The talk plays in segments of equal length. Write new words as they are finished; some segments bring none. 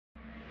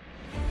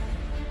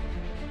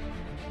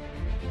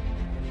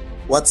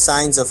What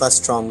signs of a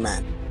strong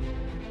man?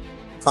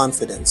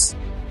 Confidence.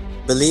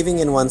 Believing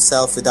in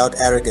oneself without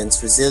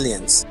arrogance,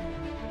 resilience.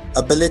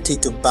 Ability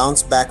to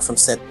bounce back from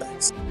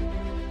setbacks.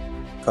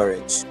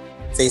 Courage.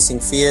 Facing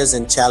fears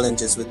and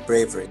challenges with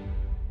bravery.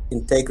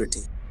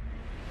 Integrity.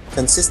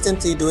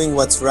 Consistently doing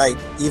what's right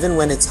even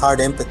when it's hard.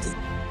 Empathy.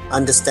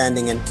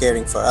 Understanding and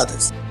caring for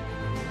others.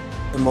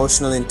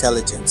 Emotional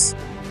intelligence.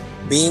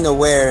 Being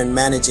aware and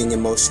managing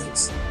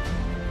emotions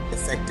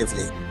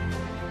effectively.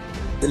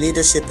 The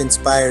leadership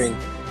inspiring,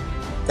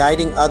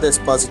 guiding others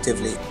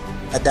positively,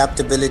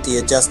 adaptability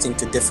adjusting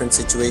to different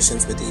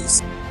situations with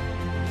ease,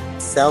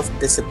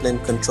 self-discipline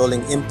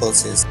controlling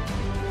impulses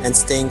and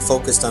staying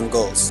focused on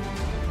goals,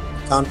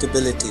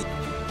 accountability,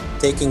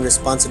 taking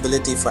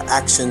responsibility for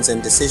actions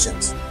and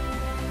decisions,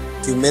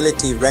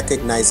 humility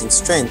recognizing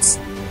strengths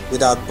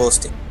without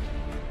boasting,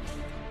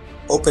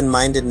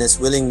 open-mindedness,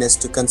 willingness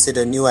to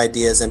consider new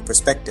ideas and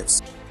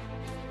perspectives,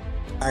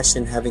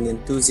 passion, having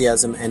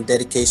enthusiasm and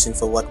dedication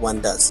for what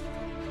one does.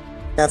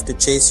 You have to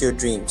chase your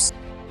dreams.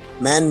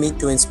 Man meet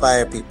to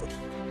inspire people.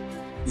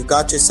 You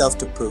got yourself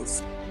to prove.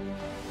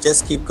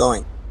 Just keep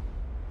going.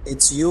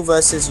 It's you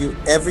versus you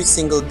every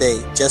single day,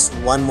 just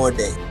one more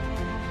day.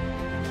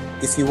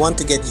 If you want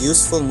to get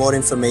useful more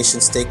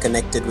information, stay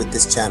connected with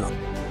this channel.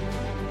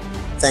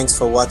 Thanks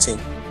for watching.